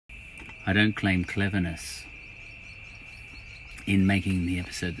I don't claim cleverness in making the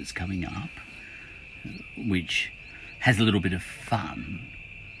episode that's coming up, which has a little bit of fun,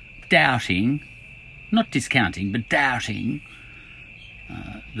 doubting, not discounting, but doubting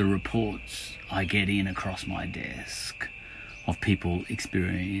the reports I get in across my desk of people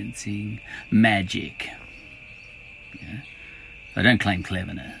experiencing magic. Yeah? I don't claim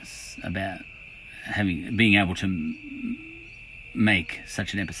cleverness about being able to make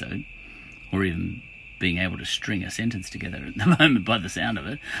such an episode, or even being able to string a sentence together at the moment by the sound of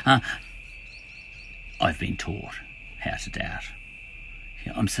it. I've been taught how to doubt.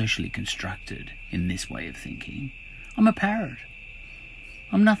 I'm socially constructed in this way of thinking. I'm a parrot.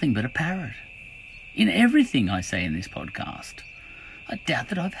 I'm nothing but a parrot. In everything I say in this podcast, I doubt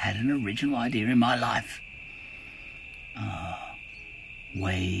that I've had an original idea in my life.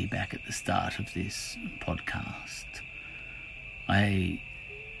 Way back at the start of this podcast, I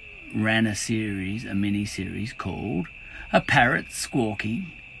ran a mini-series called A Parrot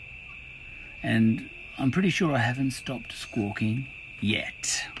Squawking, and I'm pretty sure I haven't stopped squawking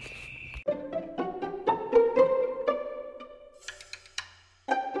yet.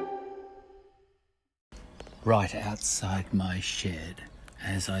 Right outside my shed,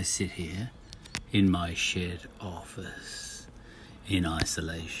 as I sit here in my shed office, in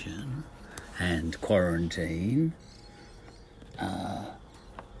isolation and quarantine,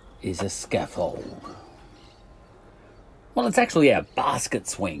 is a scaffold. Well, it's actually a basket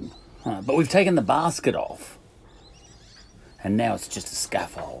swing, but we've taken the basket off, and now it's just a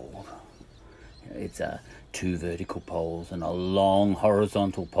scaffold. It's two vertical poles and a long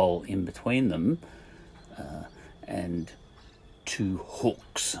horizontal pole in between them, and two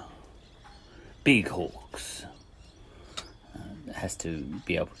hooks, big hooks.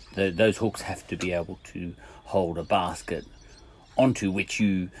 Those hooks have to be able to hold a basket onto which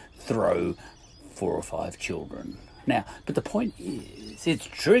you throw 4 or 5 children. Now, but the point is, it's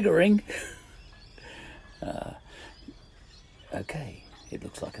triggering. Okay, it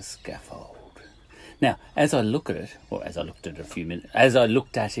looks like a scaffold. Now, as I looked at it a few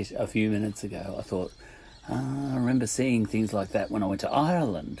minutes ago, I thought, I remember seeing things like that when I went to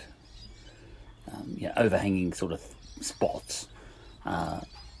Ireland. Overhanging sort of spots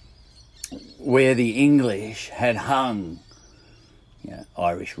where the English had hung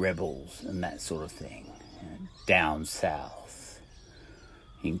Irish rebels and that sort of thing, down south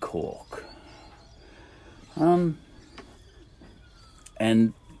in Cork. And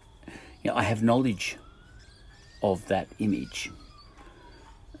I have knowledge of that image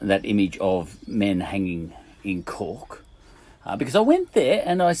of men hanging in Cork, because I went there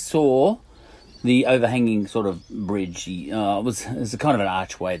and I saw the overhanging sort of bridge. It was a kind of an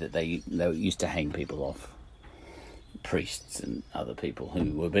archway that they used to hang people off, priests and other people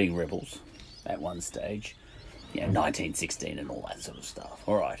who were being rebels at one stage, 1916 and all that sort of stuff.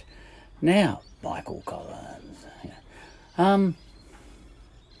 All right, now Michael Collins.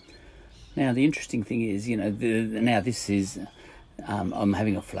 Now the interesting thing is, now this is. I'm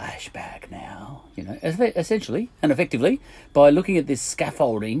having a flashback now, essentially and effectively, by looking at this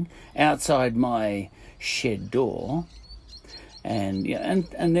scaffolding outside my shed door, and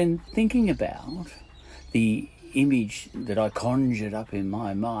then thinking about the image that I conjured up in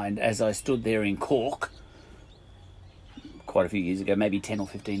my mind as I stood there in Cork quite a few years ago, maybe 10 or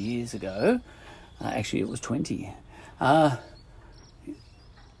 15 years ago. Actually, it was 20. Of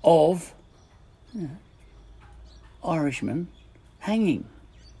Irishmen hanging.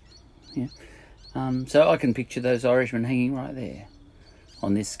 So I can picture those Irishmen hanging right there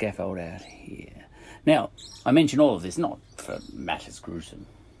on this scaffold out here. Now, I mention all of this not for matters gruesome,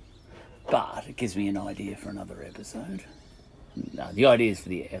 but it gives me an idea for another episode. No, the ideas for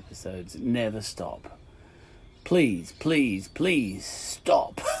the episodes never stop. Please, please, please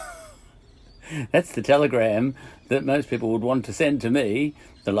stop. That's the telegram that most people would want to send to me.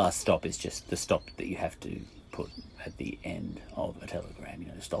 The last stop is just the stop that you have to put at the end of a telegram,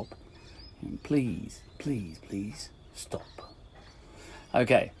 stop. And please, please, please stop.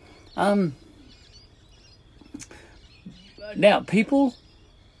 Okay. Now, people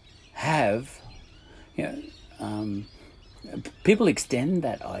have, people extend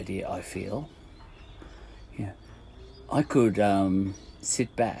that idea, I feel. I could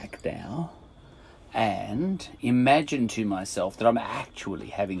sit back now and imagine to myself that I'm actually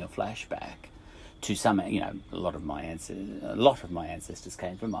having a flashback to some, a lot of my ancestors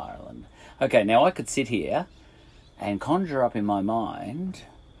came from Ireland. Okay, now I could sit here and conjure up in my mind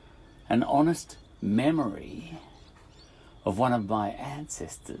an honest memory of one of my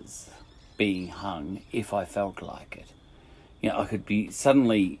ancestors being hung if I felt like it. I could be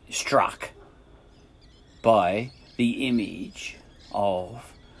suddenly struck by the image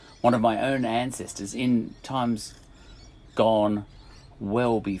of one of my own ancestors in times gone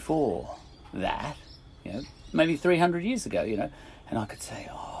well before that, maybe 300 years ago, and I could say,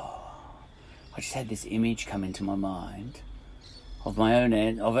 I just had this image come into my mind of my own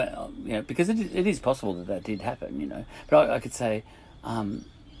because it is possible that did happen, but I could say,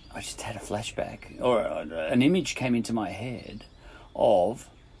 I just had a flashback, or an image came into my head of,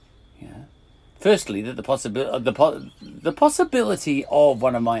 firstly, that the possibility of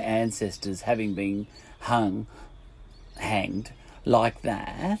one of my ancestors having been hanged like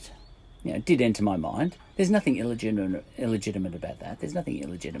that, did enter my mind. There's nothing illegitimate about that. There's nothing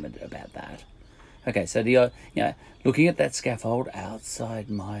illegitimate about that. Okay, so looking at that scaffold outside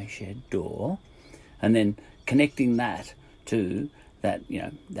my shed door, and then connecting that to that,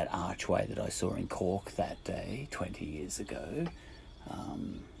 that archway that I saw in Cork that day 20 years ago,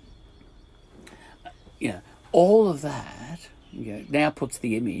 all of that, now puts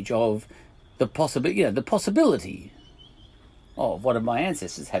the image of the possibility of one of my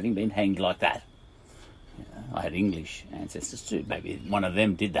ancestors having been hanged like that. I had English ancestors too. Maybe one of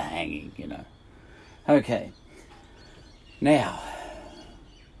them did the hanging, Okay. Now,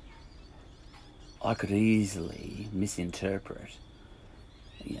 I could easily misinterpret,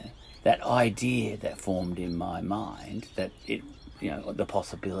 that idea that formed in my mind, that it, the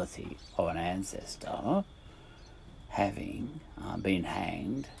possibility of an ancestor having been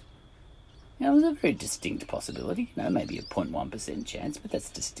hanged. It was a very distinct possibility, maybe a 0.1% chance, but that's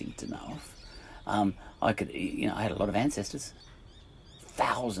distinct enough. I could, I had a lot of ancestors.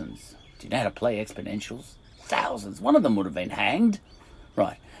 Thousands. Do you know how to play exponentials? Thousands. One of them would have been hanged.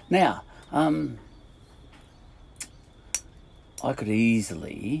 Right. Now, I could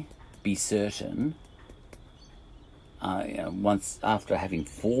easily be certain, once after having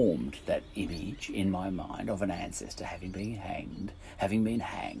formed that image in my mind of an ancestor having been hanged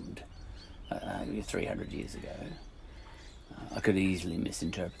 300 years ago, I could easily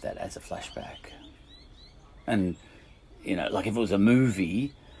misinterpret that as a flashback. And, like if it was a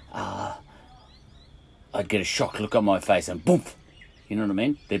movie, I'd get a shocked look on my face and boom, you know what I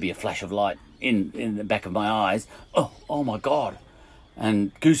mean? There'd be a flash of light in the back of my eyes. Oh my God.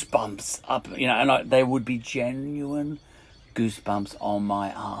 And goosebumps up, and they would be genuine goosebumps on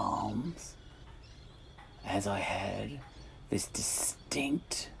my arms as I had this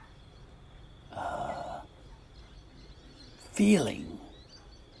distinct feeling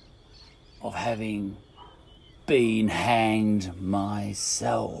of having been hanged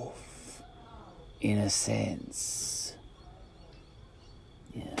myself, in a sense.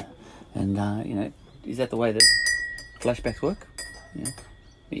 Yeah. And, is that the way that flashbacks work? Yeah.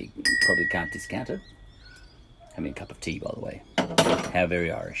 You probably can't discount it. Having a cup of tea, by the way. How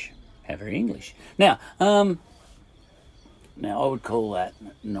very Irish. How very English. Now, I would call that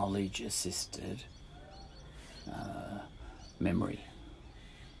knowledge-assisted memory.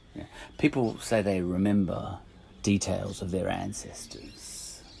 Yeah. People say they remember details of their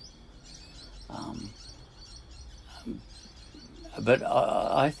ancestors. But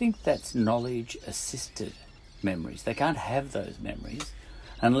I think that's knowledge-assisted memories. They can't have those memories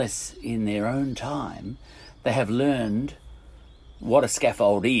unless in their own time they have learned what a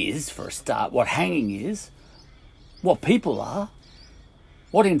scaffold is, for a start, what hanging is, what people are,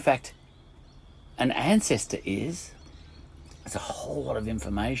 what in fact an ancestor is. There's a whole lot of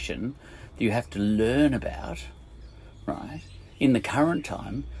information that you have to learn about, right, in the current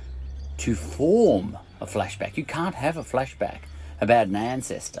time to form a flashback. You can't have a flashback about an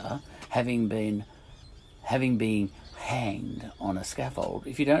ancestor having been hanged on a scaffold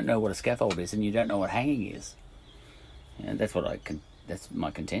if you don't know what a scaffold is and you don't know what hanging is. That's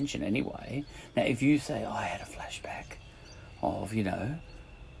my contention anyway. Now, if you say, I had a flashback of,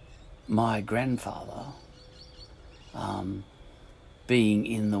 my grandfather being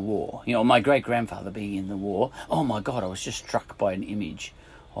in the war, my great-grandfather being in the war, oh my God, I was just struck by an image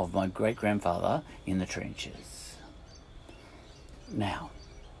of my great-grandfather in the trenches. Now,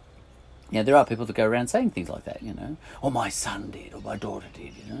 there are people that go around saying things like that, or my son did, or my daughter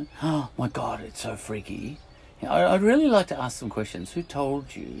did, oh my God, it's so freaky. I'd really like to ask some questions. Who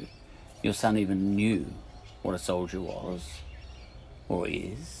told you your son even knew what a soldier was, or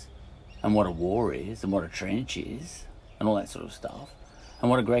is, and what a war is, and what a trench is, and all that sort of stuff, and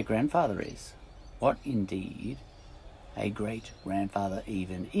what a great-grandfather is? What indeed a great-grandfather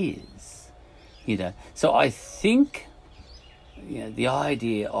even is? So I think, the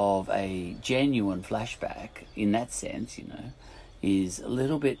idea of a genuine flashback in that sense, is a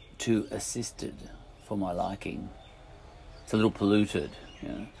little bit too assisted for my liking. it's a little polluted.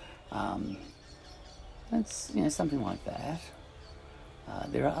 That's something like that.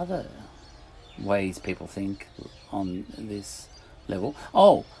 There are other ways people think on this level.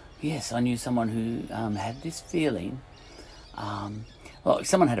 Oh, yes, I knew someone who had this feeling. Well,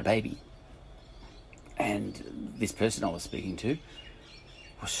 someone had a baby, and this person I was speaking to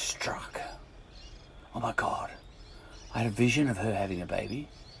was struck. Oh my God, I had a vision of her having a baby.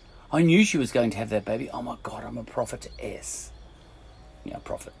 I knew she was going to have that baby. Oh my God, I'm a prophet to S.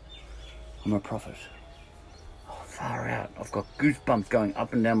 Prophet. I'm a prophet. Oh, far out. I've got goosebumps going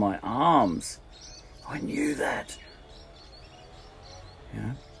up and down my arms. I knew that.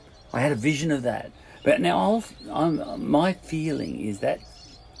 I had a vision of that. But now my feeling is that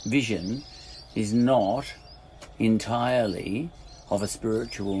vision is not entirely of a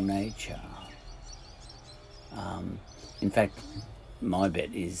spiritual nature. In fact, my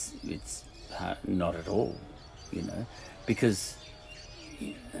bet is it's not at all, because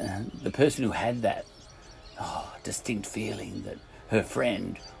the person who had that distinct feeling that her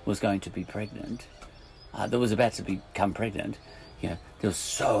friend was going to be pregnant, that was about to become pregnant, there was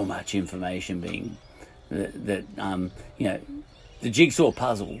so much information being the jigsaw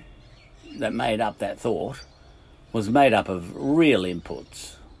puzzle that made up that thought was made up of real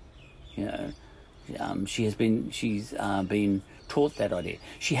inputs. She's been taught that idea.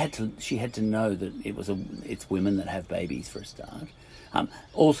 She had to know that it's women that have babies for a start.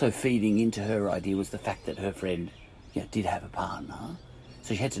 Also feeding into her idea was the fact that her friend did have a partner,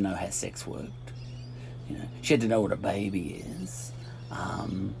 so she had to know how sex worked. She had to know what a baby is.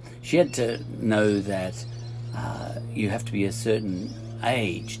 She had to know that you have to be a certain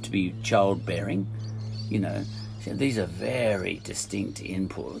age to be childbearing. These are very distinct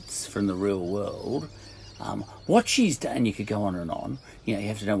inputs from the real world. What she's done, you could go on and on. You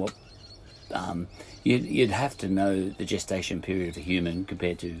have to know what. You'd have to know the gestation period of a human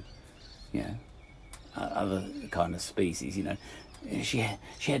compared to, other kind of species. She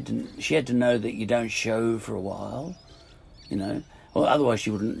had to know that you don't show for a while. Well, otherwise she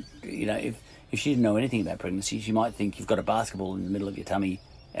wouldn't. If she didn't know anything about pregnancy, she might think you've got a basketball in the middle of your tummy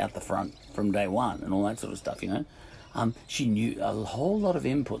out the front from day one and all that sort of stuff. She knew a whole lot of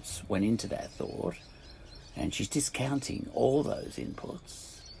inputs went into that thought, and she's discounting all those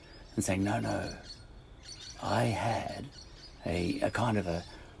inputs and saying, no, I had a kind of a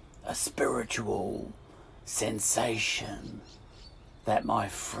spiritual sensation that my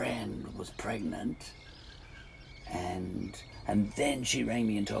friend was pregnant, and then she rang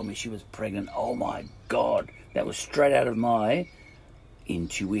me and told me she was pregnant. Oh my God, that was straight out of my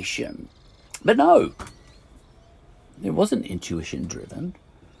intuition. But no, it wasn't intuition driven.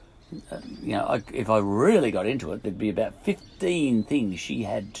 If I really got into it, there'd be about 15 things she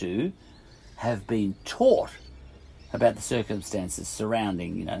had to have been taught about the circumstances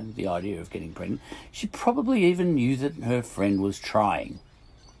surrounding, the idea of getting pregnant. She probably even knew that her friend was trying,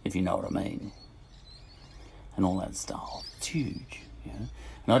 if you know what I mean, and all that stuff. It's huge, and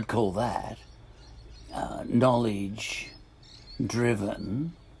I'd call that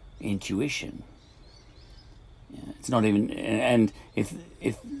knowledge-driven intuition. It's not even, and if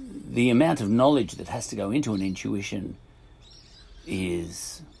the amount of knowledge that has to go into an intuition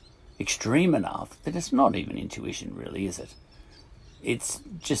is extreme enough, that it's not even intuition really, is it? It's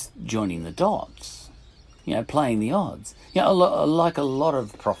just joining the dots, playing the odds. Like a lot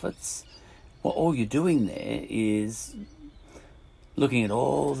of prophets, well, all you're doing there is looking at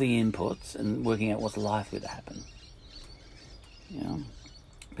all the inputs and working out what's likely to happen.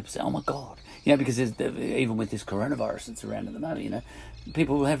 People say, oh my God. Because even with this coronavirus that's around at the moment,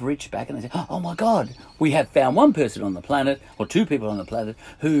 people will have reached back and they say, oh my God, we have found one person on the planet, or two people on the planet,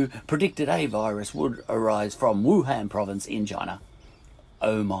 who predicted a virus would arise from Wuhan province in China.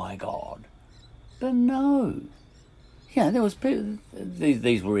 Oh my God. But no. There was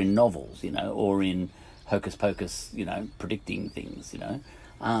these were in novels, or in hocus pocus, predicting things,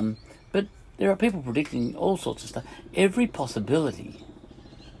 But there are people predicting all sorts of stuff. Every possibility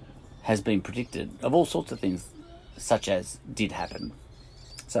has been predicted of all sorts of things, such as did happen.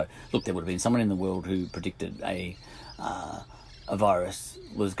 So, look, there would have been someone in the world who predicted a virus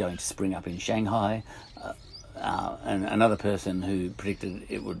was going to spring up in Shanghai, and another person who predicted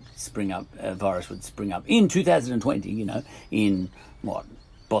a virus would spring up in 2020, in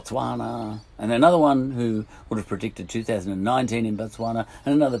Botswana, and another one who would have predicted 2019 in Botswana,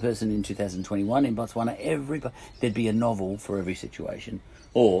 and another person in 2021 in Botswana. There'd be a novel for every situation,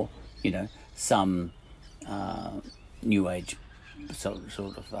 or some New Age sort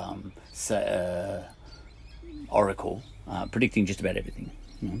of oracle predicting just about everything.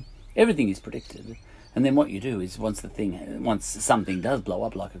 Everything is predicted, And then what you do is once something does blow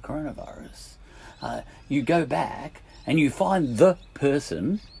up like a coronavirus, you go back and you find the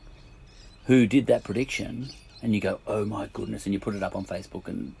person who did that prediction, and you go, oh my goodness, and you put it up on Facebook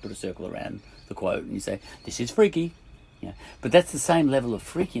and put a circle around the quote and you say, this is freaky. Yeah. But that's the same level of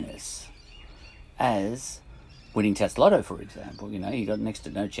freakiness as winning Tattslotto, for example. You got next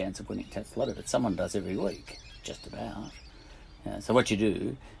to no chance of winning Tattslotto, but someone does every week, just about. So what you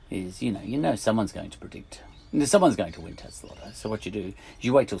do is, someone's going to predict, someone's going to win Tattslotto. So what you do is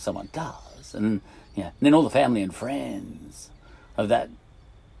you wait till someone does, and then all the family and friends of that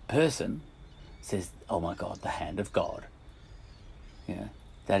person says, oh my God, the hand of God.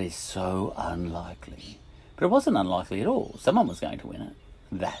 That is so unlikely. But it wasn't unlikely at all. Someone was going to win it.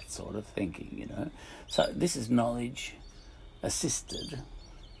 That sort of thinking, So this is knowledge-assisted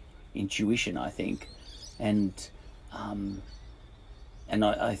intuition, I think. And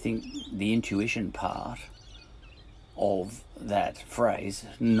I think the intuition part of that phrase,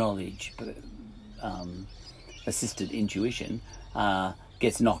 knowledge assisted intuition,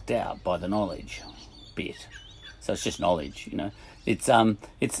 gets knocked out by the knowledge bit. So it's just knowledge,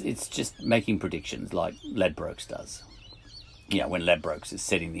 It's just making predictions like Ladbrokes does. When Ladbrokes is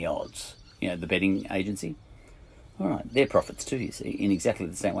setting the odds, the betting agency. All right, they're profits too, you see, in exactly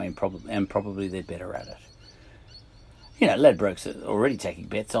the same way, and probably they're better at it. Ladbrokes are already taking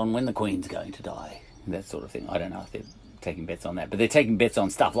bets on when the Queen's going to die, that sort of thing. I don't know if they're taking bets on that, but they're taking bets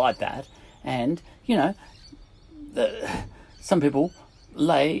on stuff like that. And, some people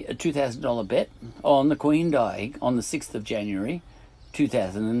lay a $2,000 bet on the Queen dying on the 6th of January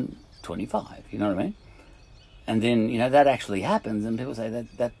 2025, you know what I mean? And then, that actually happens, and people say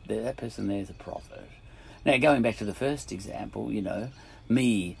that person there is a prophet. Now, going back to the first example,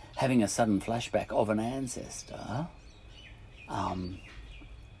 me having a sudden flashback of an ancestor,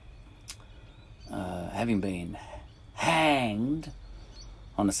 having been hanged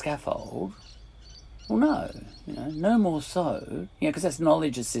on a scaffold, well, no more so, because that's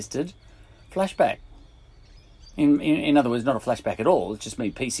knowledge-assisted flashback. In other words, not a flashback at all. It's just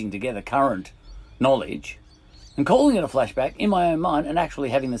me piecing together current knowledge and calling it a flashback in my own mind and actually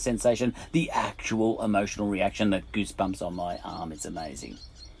having the sensation, the actual emotional reaction, that goosebumps on my arm. It's amazing.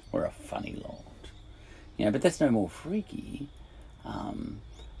 We're a funny lot. But that's no more freaky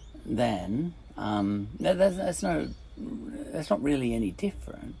than... that's not really any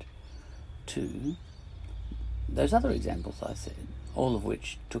different to those other examples I said, all of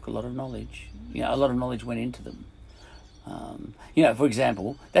which took a lot of knowledge. A lot of knowledge went into them. For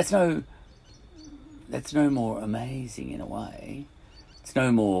example, that's no more amazing in a way. It's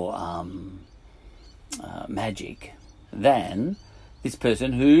no more magic than this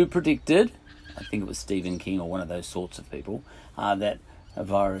person who predicted, I think it was Stephen King or one of those sorts of people, that a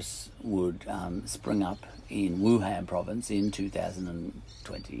virus would spring up in Wuhan province in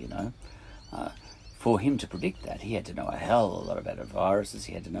 2020, For him to predict that, he had to know a hell of a lot about viruses.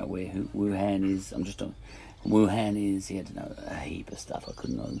 He had to know where Wuhan is. Wuhan is. He had to know a heap of stuff. I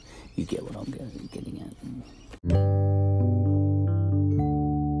couldn't know. You get what I'm getting at.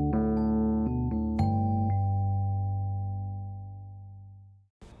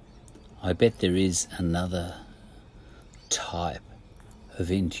 I bet there is another type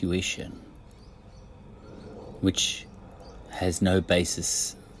of intuition which has no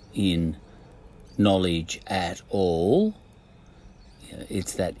basis in knowledge at all.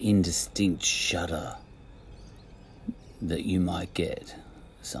 It's that indistinct shudder that you might get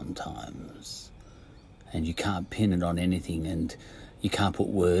sometimes, and you can't pin it on anything, and you can't put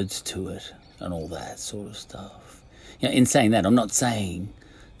words to it and all that sort of stuff. In saying that, I'm not saying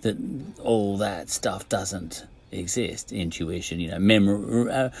that all that stuff doesn't exist. Intuition,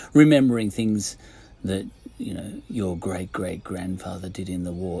 remembering things that your great-great-grandfather did in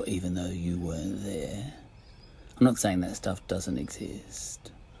the war, even though you weren't there. I'm not saying that stuff doesn't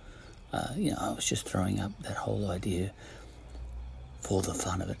exist. I was just throwing up that whole idea for the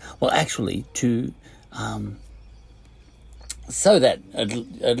fun of it. Well, actually, so that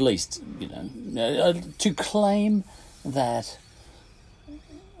at least, to claim that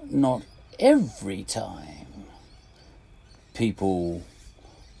not every time people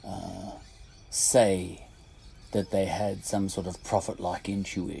say that they had some sort of prophet-like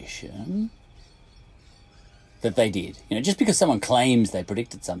intuition, that they did. Just because someone claims they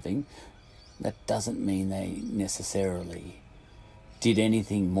predicted something, that doesn't mean they necessarily did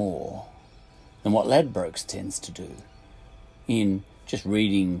anything more than what Ladbrokes tends to do in just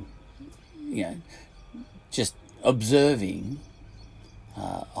reading, just observing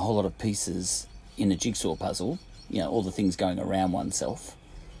a whole lot of pieces in a jigsaw puzzle, all the things going around oneself,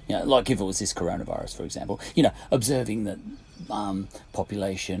 You know, like if it was this coronavirus, for example, you know, observing that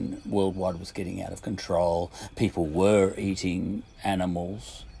population worldwide was getting out of control, people were eating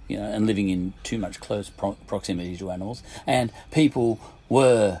animals, you know, and living in too much close proximity to animals, and people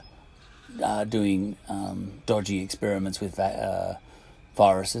were doing dodgy experiments with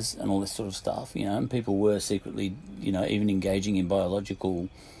viruses and all this sort of stuff, you know, and people were secretly, you know, even engaging in biological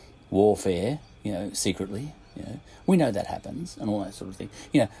warfare, you know, secretly, you know. We know that happens and all that sort of thing,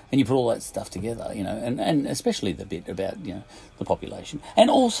 you know, and you put all that stuff together, you know, and especially the bit about, you know, the population. And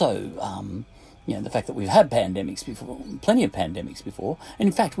also, you know, the fact that we've had pandemics before, plenty of pandemics before, and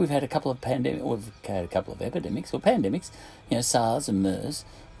in fact we've had a couple of epidemics or pandemics, you know, SARS and MERS,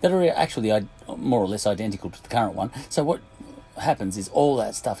 that are actually more or less identical to the current one. So what happens is all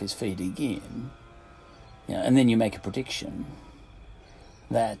that stuff is feeding in, you know, and then you make a prediction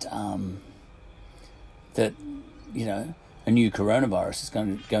that that, you know, a new coronavirus is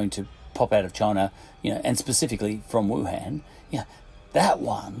going to pop out of China, you know, and specifically from Wuhan. Yeah, that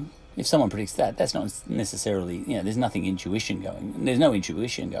one, if someone predicts that, that's not necessarily, you know, there's no intuition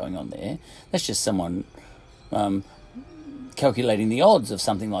going on there. That's just someone calculating the odds of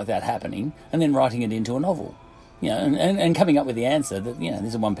something like that happening and then writing it into a novel. You know, and coming up with the answer that, you know,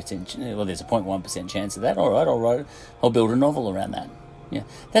 there's a 1%, well, there's a 0.1% chance of that. All right, I'll build a novel around that. Yeah,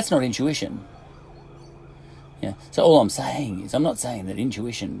 that's not intuition. Yeah. So all I'm saying is, I'm not saying that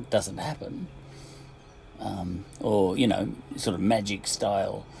intuition doesn't happen, or, you know, sort of magic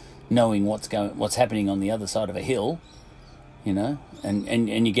style, knowing what's happening on the other side of a hill, you know, and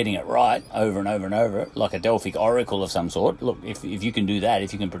you're getting it right over and over and over, like a Delphic oracle of some sort. Look, if you can do that,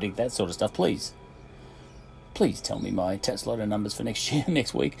 if you can predict that sort of stuff, please tell me my TattsLotto numbers for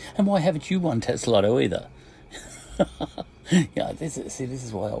next week, and why haven't you won TattsLotto either? Yeah, this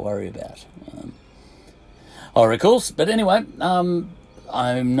is what I worry about. Oracles. But anyway,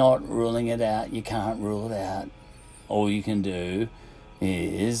 I'm not ruling it out. You can't rule it out. All you can do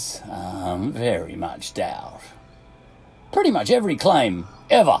is very much doubt pretty much every claim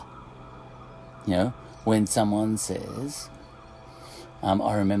ever. You know, when someone says,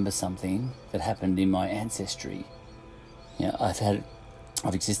 I remember something that happened in my ancestry. You know,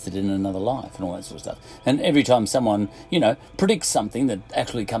 I've existed in another life and all that sort of stuff. And every time someone, you know, predicts something that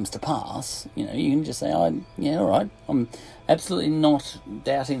actually comes to pass, you know, you can just say, yeah, all right, I'm absolutely not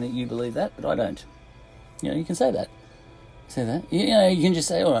doubting that you believe that, but I don't. You know, you can say that. You know, you can just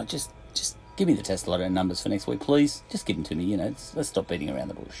say, all right, just give me the TattsLotto numbers for next week, please. Just give them to me, you know, let's stop beating around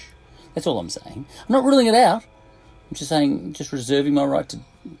the bush. That's all I'm saying. I'm not ruling it out. I'm just saying, just reserving my right to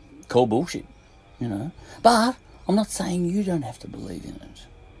call bullshit, you know. But I'm not saying you don't have to believe in it.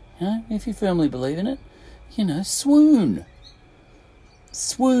 You know, if you firmly believe in it, you know, swoon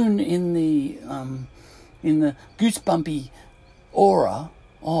in the goosebumpy aura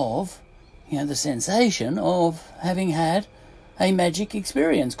of, you know, the sensation of having had a magic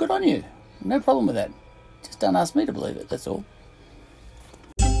experience. Good on you. No problem with that. Just don't ask me to believe it, that's all.